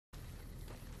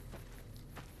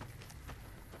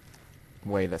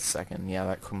Wait a second. Yeah,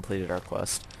 that completed our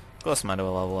quest. Close mind to a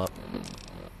level up.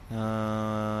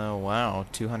 Wow.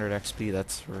 200 XP.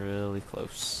 That's really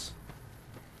close.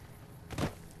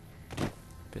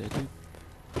 Ba-doop.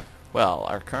 Well,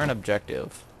 our current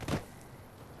objective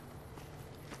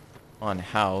on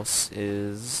house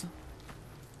is...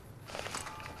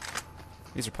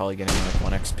 These are probably getting like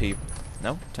 1 XP.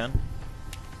 No? 10?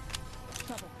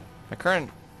 My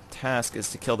current task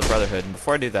is to kill the Brotherhood, and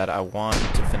before I do that, I want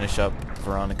to finish up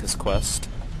Veronica's quest.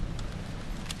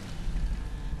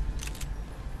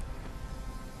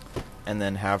 And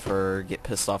then have her get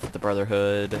pissed off at the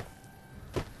Brotherhood.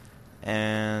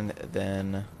 And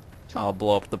then I'll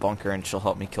blow up the bunker and she'll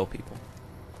help me kill people.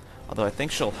 Although I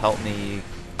think she'll help me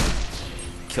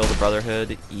kill the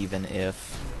Brotherhood even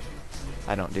if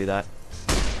I don't do that.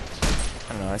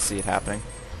 I don't know, I see it happening.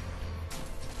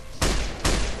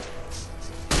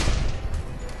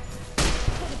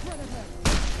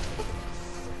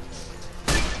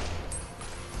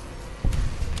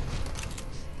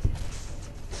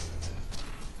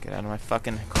 Get out of my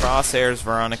fucking crosshairs,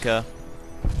 Veronica.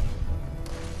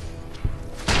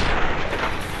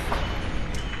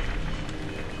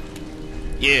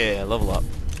 Yeah, level up.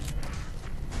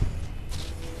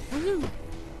 Woohoo!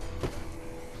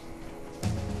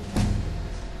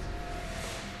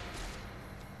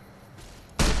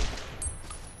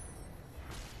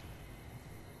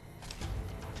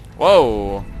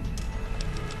 Whoa!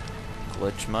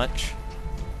 Glitch much?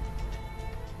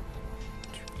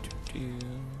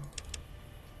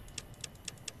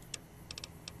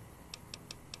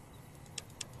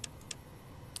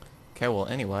 Okay, well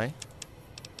anyway,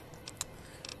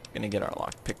 gonna get our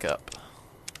lockpick up.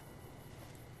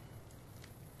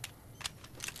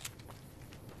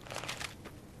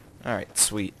 Alright,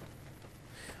 sweet.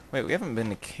 Wait, we haven't been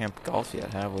to Camp Golf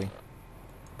yet, have we?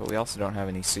 But we also don't have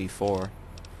any C4,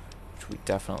 which we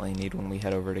definitely need when we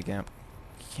head over to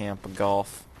Camp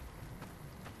Golf.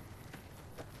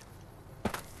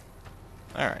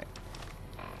 Alright.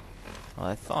 Well,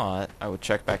 I thought I would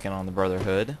check back in on the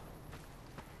Brotherhood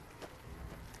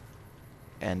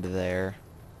and their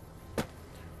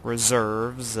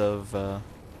reserves of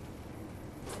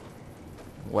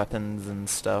weapons and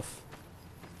stuff.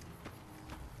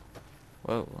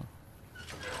 Whoa.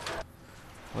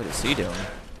 What is he doing?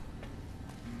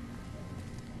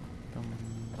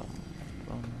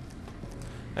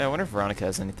 Hey, I wonder if Veronica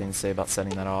has anything to say about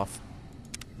setting that off.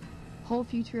 Whole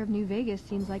future of New Vegas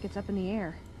seems like it's up in the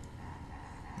air.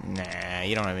 Nah,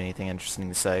 you don't have anything interesting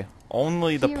to say.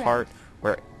 Only the part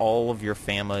where all of your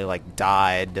family, like,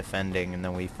 died defending and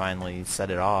then we finally set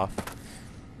it off.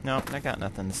 No, I got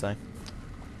nothing to say.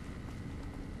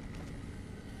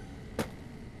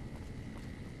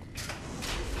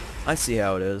 I see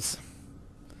how it is.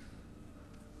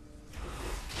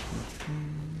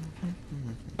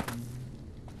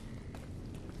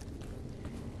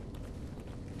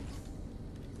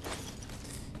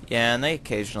 Yeah, and they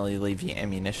occasionally leave you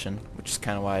ammunition, which is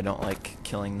kind of why I don't like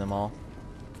killing them all.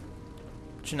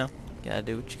 But you know, you gotta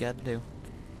do what you gotta do.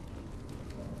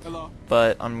 Hello.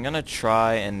 But I'm gonna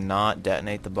try and not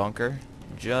detonate the bunker,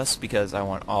 just because I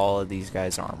want all of these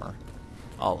guys' armor.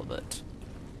 All of it.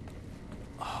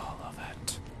 All of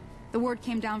it. The word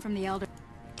came down from the Elder.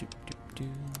 Doop, doop, doop.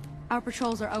 Our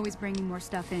patrols are always bringing more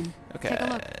stuff in. Okay. Take a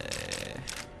look.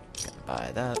 Gonna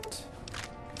buy that.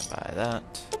 Gonna buy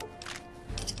that.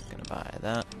 Gonna buy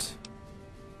that.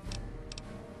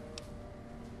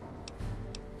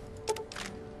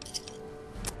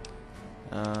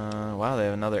 Wow, they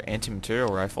have another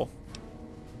anti-material rifle.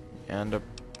 And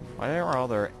why are all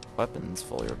their weapons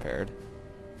fully repaired?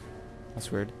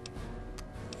 That's weird.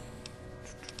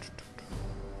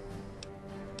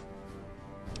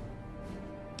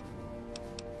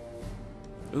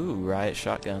 Ooh, riot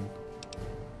shotgun.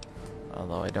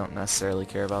 Although I don't necessarily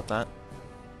care about that.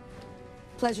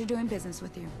 Pleasure doing business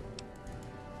with you.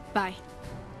 Bye.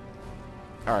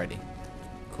 Alrighty.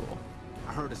 Cool.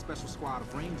 I heard a special squad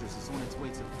of Rangers is on its way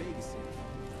to the Vegas city.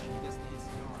 I guess the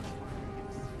NCR is trying to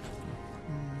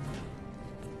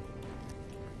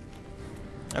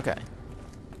get us. Okay.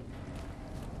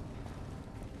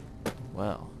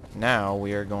 Well, now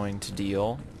we are going to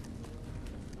deal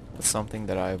with something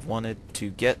that I've wanted to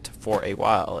get for a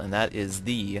while, and that is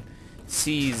the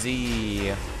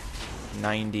CZ-97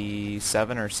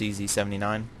 or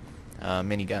CZ-79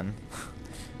 minigun.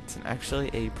 It's actually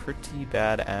a pretty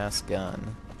badass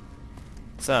gun.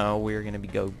 So we're going to be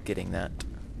getting that.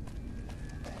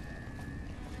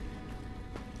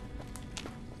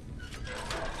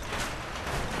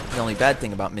 The only bad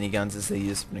thing about miniguns is they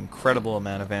use an incredible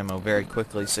amount of ammo very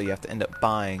quickly, so you have to end up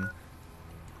buying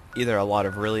either a lot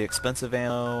of really expensive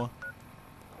ammo,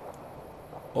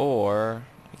 or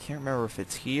I can't remember if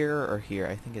it's here or here.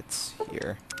 I think it's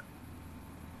here.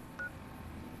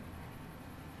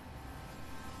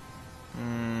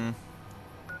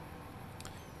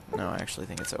 No, I actually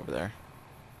think it's over there.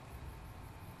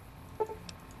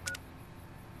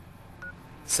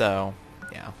 So,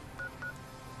 yeah.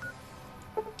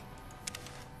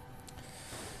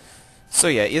 So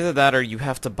yeah, either that or you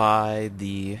have to buy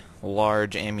the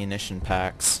large ammunition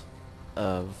packs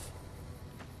of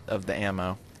the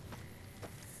ammo.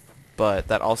 But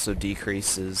that also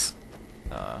decreases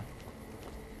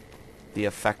the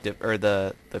effective, or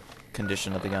the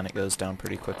condition of the gun. It goes down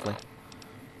pretty quickly.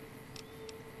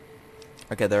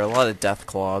 Okay, there are a lot of death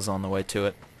claws on the way to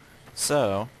it.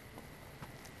 So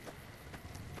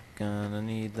gonna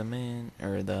need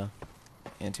the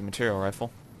anti-material rifle.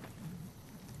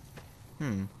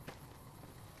 I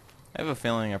have a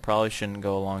feeling I probably shouldn't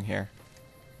go along here.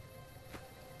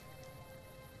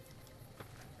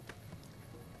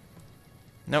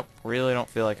 Nope, really don't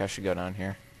feel like I should go down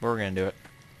here. But we're gonna do it.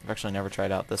 I've actually never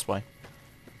tried out this way.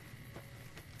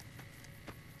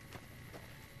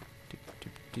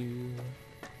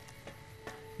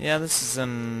 Yeah, this is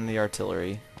in the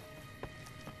artillery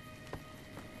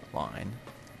line.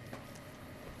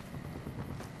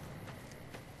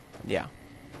 Yeah.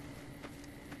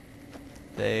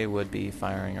 They would be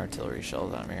firing artillery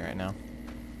shells at me right now.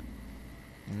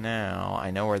 Now, I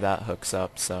know where that hooks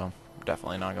up, so I'm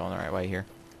definitely not going the right way here.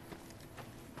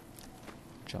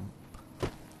 Jump.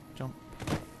 Jump.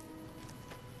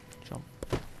 Jump.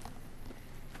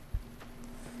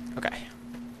 Okay.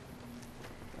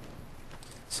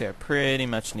 So I pretty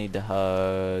much need to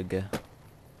hug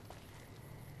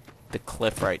the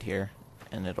cliff right here,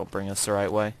 and it'll bring us the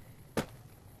right way.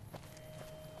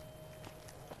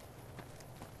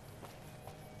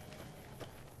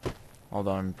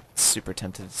 Although I'm super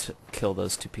tempted to kill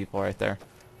those two people right there.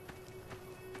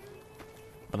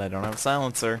 But I don't have a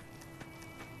silencer.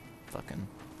 Fucking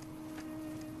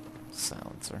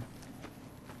silencer.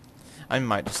 I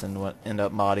might just end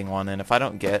up modding one in. If I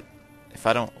don't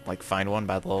like find one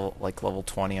by level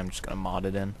 20, I'm just gonna mod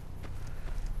it in.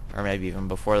 Or maybe even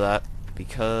before that,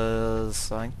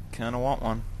 because I kinda want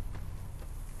one.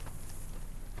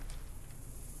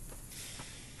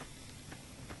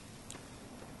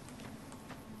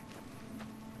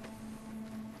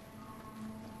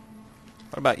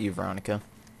 What about you, Veronica?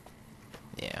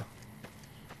 Yeah.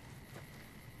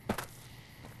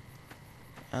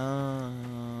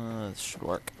 This should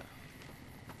work.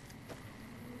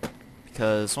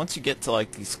 Because once you get to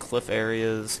like these cliff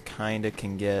areas, kinda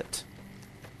can get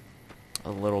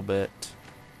a little bit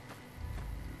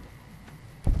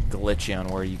glitchy on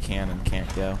where you can and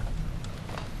can't go.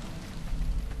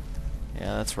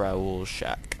 Yeah, that's Raoul's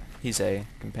shack. He's a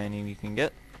companion you can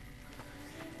get.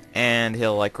 And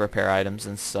he'll like repair items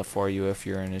and stuff for you if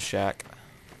you're in his shack.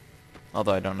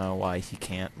 Although I don't know why he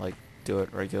can't like do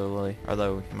it regularly.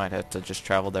 Although he might have to just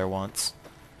travel there once.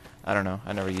 I don't know.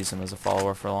 I never used him as a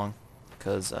follower for long.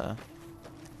 Because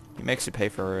he makes you pay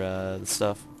for the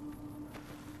stuff.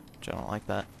 Which I don't like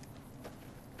that.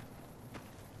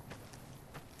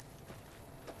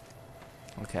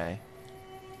 Okay.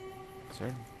 Is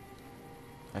there...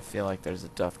 I feel like there's a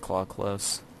Deathclaw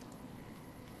close.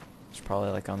 It's probably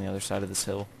like on the other side of this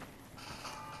hill.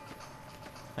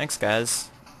 Thanks, guys.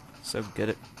 So good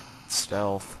at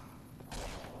stealth.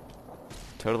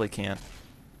 Totally can't.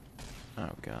 Oh,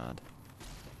 God.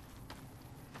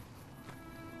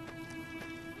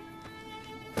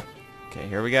 Okay,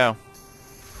 here we go.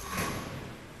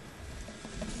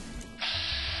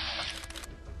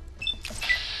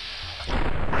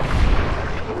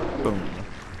 Boom.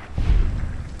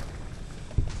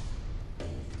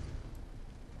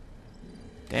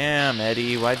 Damn,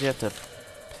 Eddie, why'd you have to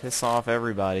piss off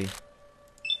everybody?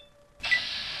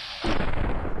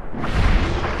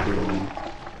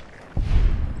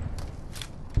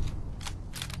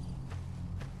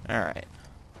 Alright.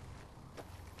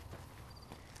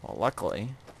 Well, luckily,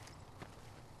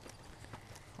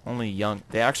 only young...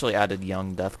 They actually added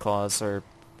young Deathclaws, so are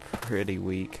pretty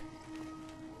weak.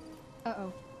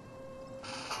 Uh-oh.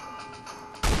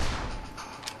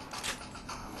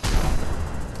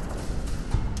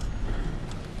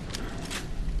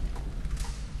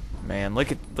 Man,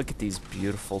 look at these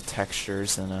beautiful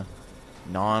textures in a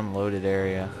non-loaded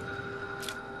area.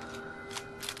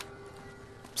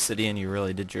 Obsidian, you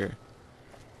really did your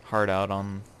heart out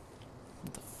on...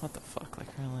 What the fuck, like,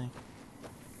 really?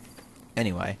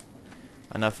 Anyway,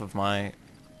 enough of my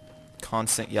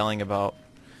constant yelling about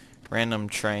random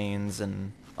trains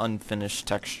and unfinished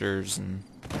textures and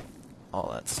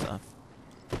all that stuff.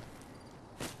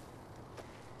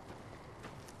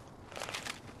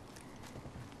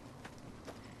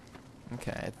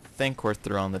 Okay, I think we're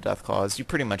through on the death claws. You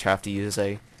pretty much have to use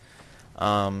a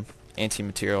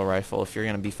anti-material rifle if you're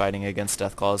going to be fighting against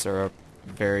death claws, or a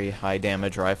very high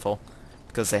damage rifle,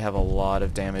 because they have a lot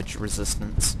of damage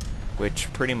resistance,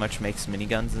 which pretty much makes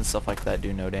miniguns and stuff like that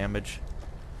do no damage.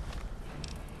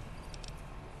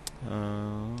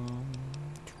 Yeah,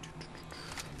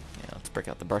 let's break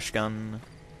out the brush gun.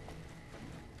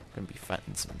 Gonna be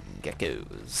fighting some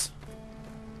geckos.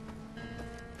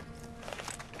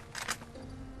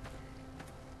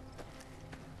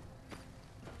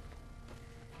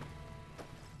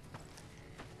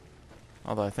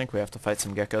 Although I think we have to fight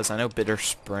some geckos. I know Bitter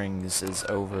Springs is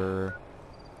over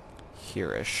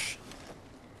here-ish.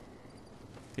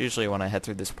 Usually when I head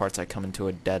through these parts I come into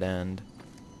a dead end.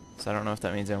 So I don't know if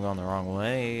that means I'm going the wrong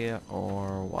way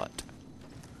or what.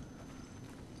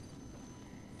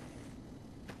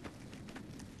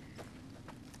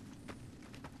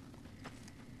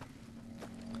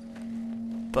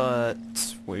 But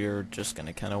we're just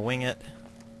gonna kind of wing it,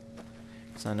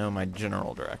 because I know my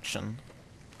general direction.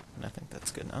 And I think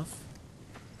that's good enough.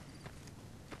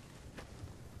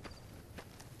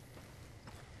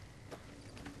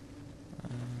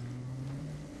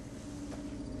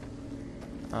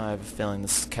 I have a feeling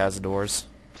this is Cazadors.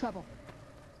 Trouble.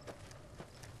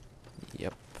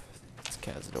 Yep, it's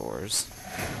Cazadors.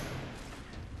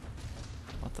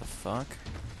 What the fuck?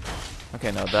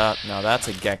 Okay, no, that's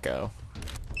a gecko.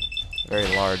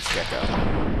 Very large gecko.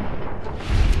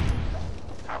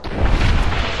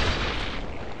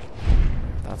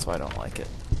 That's why I don't like it.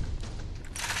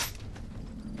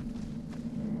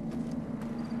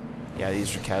 Yeah,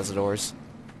 these are Cazadors.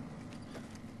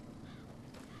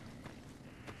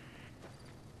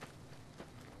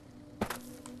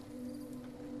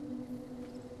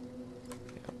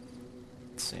 Yep.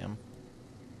 Let's see them.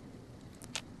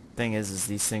 Thing is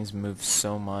these things move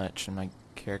so much, and my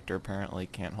character apparently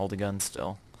can't hold a gun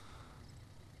still.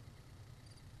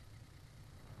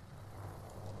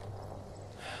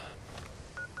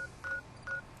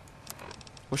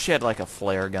 Wish you had like a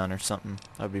flare gun or something.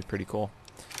 That would be pretty cool.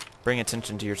 Bring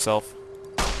attention to yourself.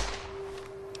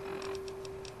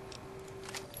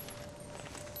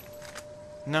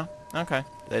 No? Okay.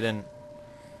 They didn't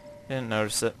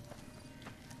notice it.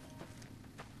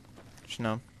 Just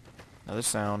know. Another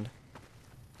sound.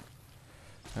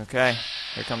 Okay.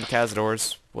 Here come the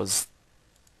Cazadors. Was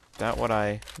that what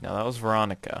I... No, that was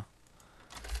Veronica.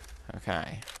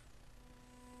 Okay.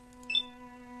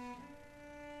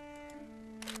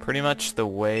 Pretty much the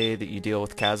way that you deal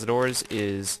with Cazadors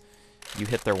is you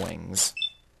hit their wings.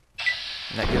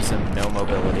 And that gives them no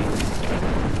mobility.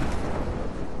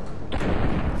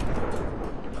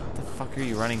 What the fuck are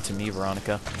you running to me,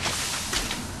 Veronica?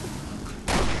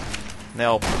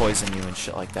 They'll poison you and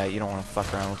shit like that. You don't want to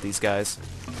fuck around with these guys.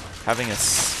 Having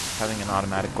an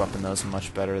automatic weapon, though, is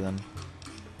much better than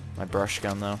my brush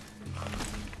gun, though.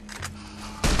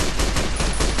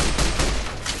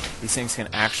 These things can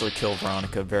actually kill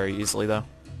Veronica very easily, though.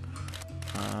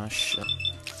 Shit.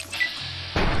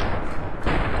 Dang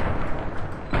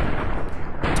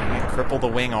it, cripple the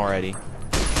wing already.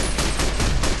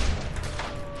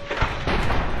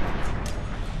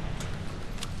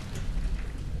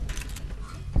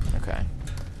 Okay.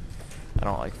 I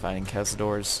don't like fighting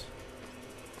Cazadors.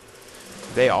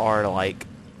 They are like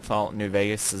Fallout New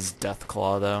Vegas'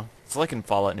 Deathclaw, though. It's like in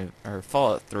Fallout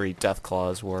 3,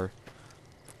 Deathclaws were...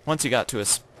 Once you got to a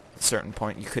certain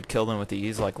point, you could kill them with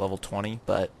ease, like level 20,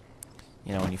 but,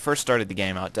 you know, when you first started the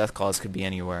game out, Deathclaws could be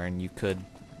anywhere, and you could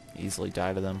easily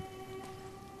die to them.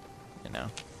 You know.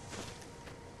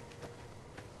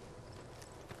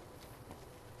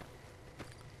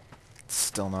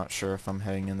 Still not sure if I'm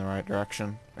heading in the right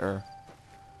direction, or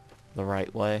the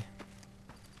right way.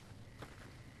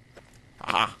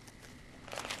 Ah!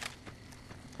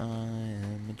 I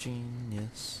am a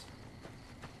genius.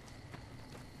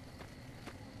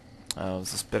 Oh,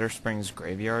 is this Bitter Springs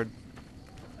graveyard?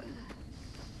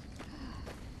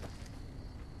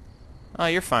 Oh,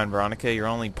 you're fine, Veronica. You're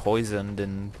only poisoned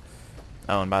and...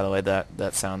 Oh, and by the way,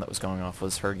 that sound that was going off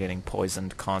was her getting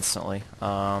poisoned constantly.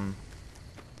 Stuff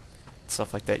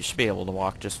like that. You should be able to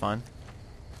walk just fine.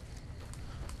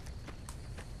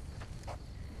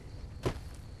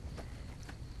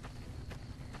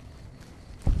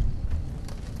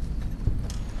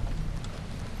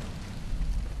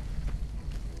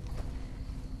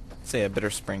 So yeah, Bitter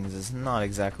Springs is not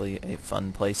exactly a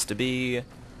fun place to be,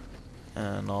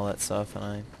 and all that stuff, and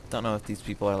I don't know if these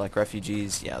people are like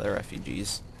refugees. Yeah, they're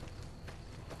refugees.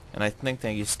 And I think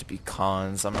they used to be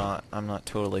cons. I'm not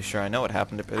totally sure. I know what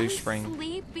happened to Blue Spring. I'm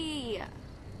sleepy.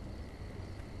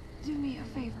 Do me a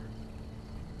favor.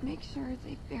 Make sure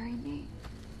they bury me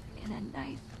in a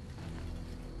nice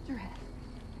dress.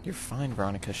 You're fine,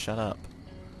 Veronica. Shut up.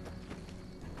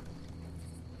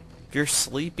 If you're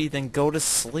sleepy, then go to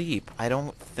sleep. I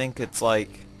don't think it's,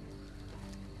 like,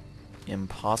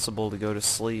 impossible to go to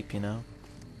sleep, you know?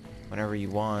 Whenever you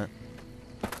want.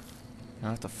 You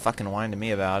don't have to fucking whine to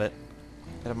me about it.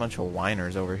 Got a bunch of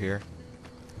whiners over here.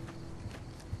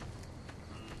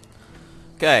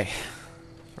 Okay.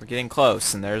 We're getting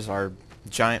close, and there's our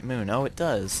giant moon. Oh, it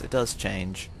does. It does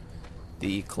change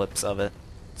the eclipse of it.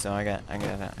 So I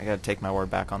gotta take my word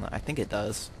back on that. I think it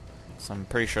does. So I'm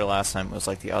pretty sure last time it was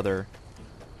like the other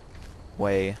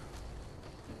way.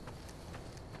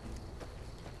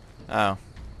 Oh.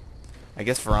 I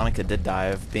guess Veronica did die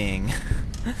of being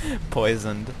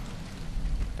poisoned.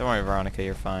 Don't worry, Veronica,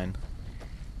 you're fine.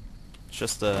 It's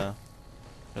just a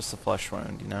flesh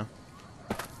wound, you know?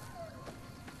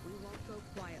 We won't go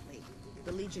quietly.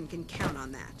 The Legion can count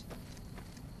on that.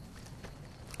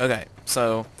 Okay,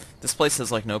 so this place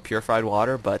has like no purified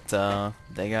water, but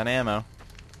they got ammo.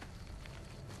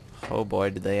 Oh boy,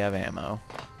 did they have ammo.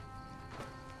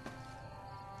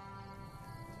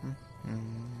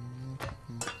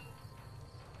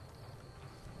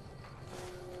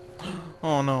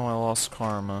 Oh no, I lost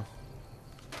karma.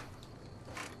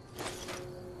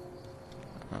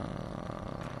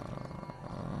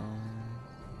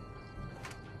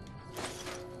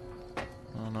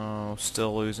 Oh no,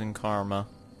 still losing karma.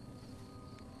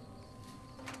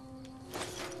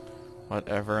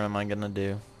 Whatever am I gonna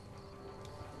do?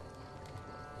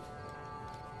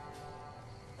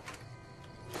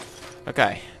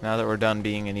 Okay, now that we're done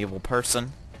being an evil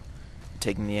person,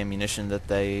 taking the ammunition that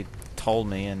they told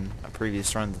me in a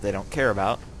previous run that they don't care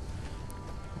about,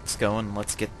 let's go and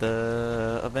let's get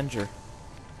the Avenger.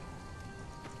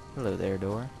 Hello there,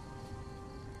 door.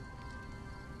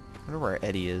 I wonder where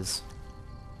Eddie is.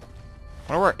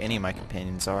 I wonder where any of my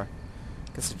companions are.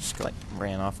 Guess I just like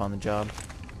ran off on the job.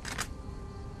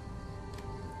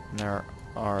 And there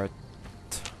are a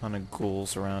ton of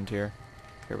ghouls around here.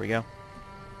 Here we go.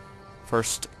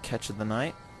 First catch of the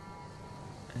night.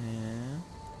 And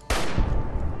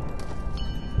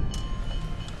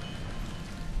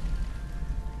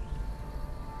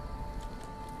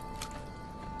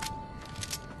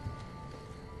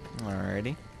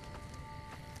alrighty.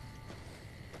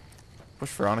 Wish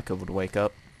Veronica would wake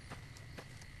up.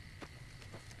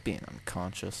 Being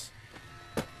unconscious.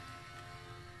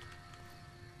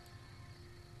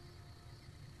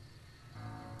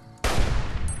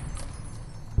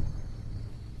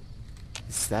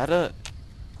 Is that a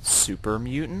super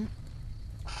mutant?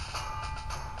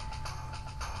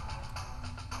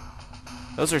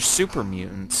 Those are super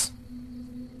mutants.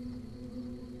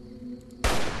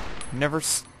 Never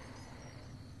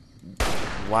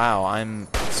wow, I'm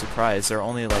surprised. There are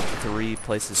only like 3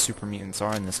 places super mutants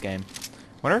are in this game.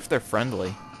 Wonder if they're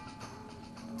friendly.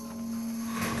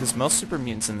 Because most super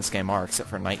mutants in this game are, except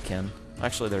for Nightkin.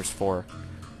 Actually, there's 4.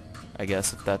 I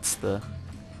guess, if that's the...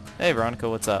 Hey, Veronica,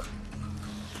 what's up?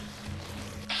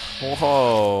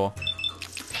 Whoa.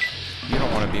 You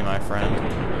don't want to be my friend.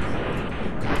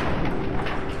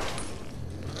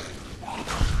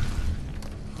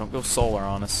 Don't go solar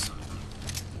on us.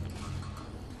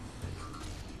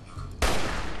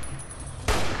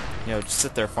 Yo, just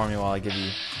sit there for me while I give you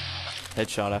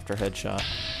headshot after headshot.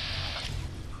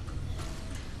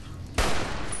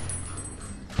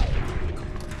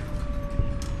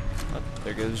 Oh,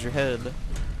 there goes your head.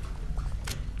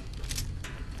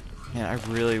 Man, I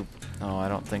really... Oh, I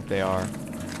don't think they are.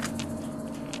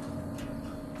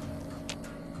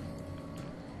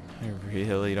 I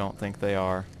really don't think they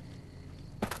are.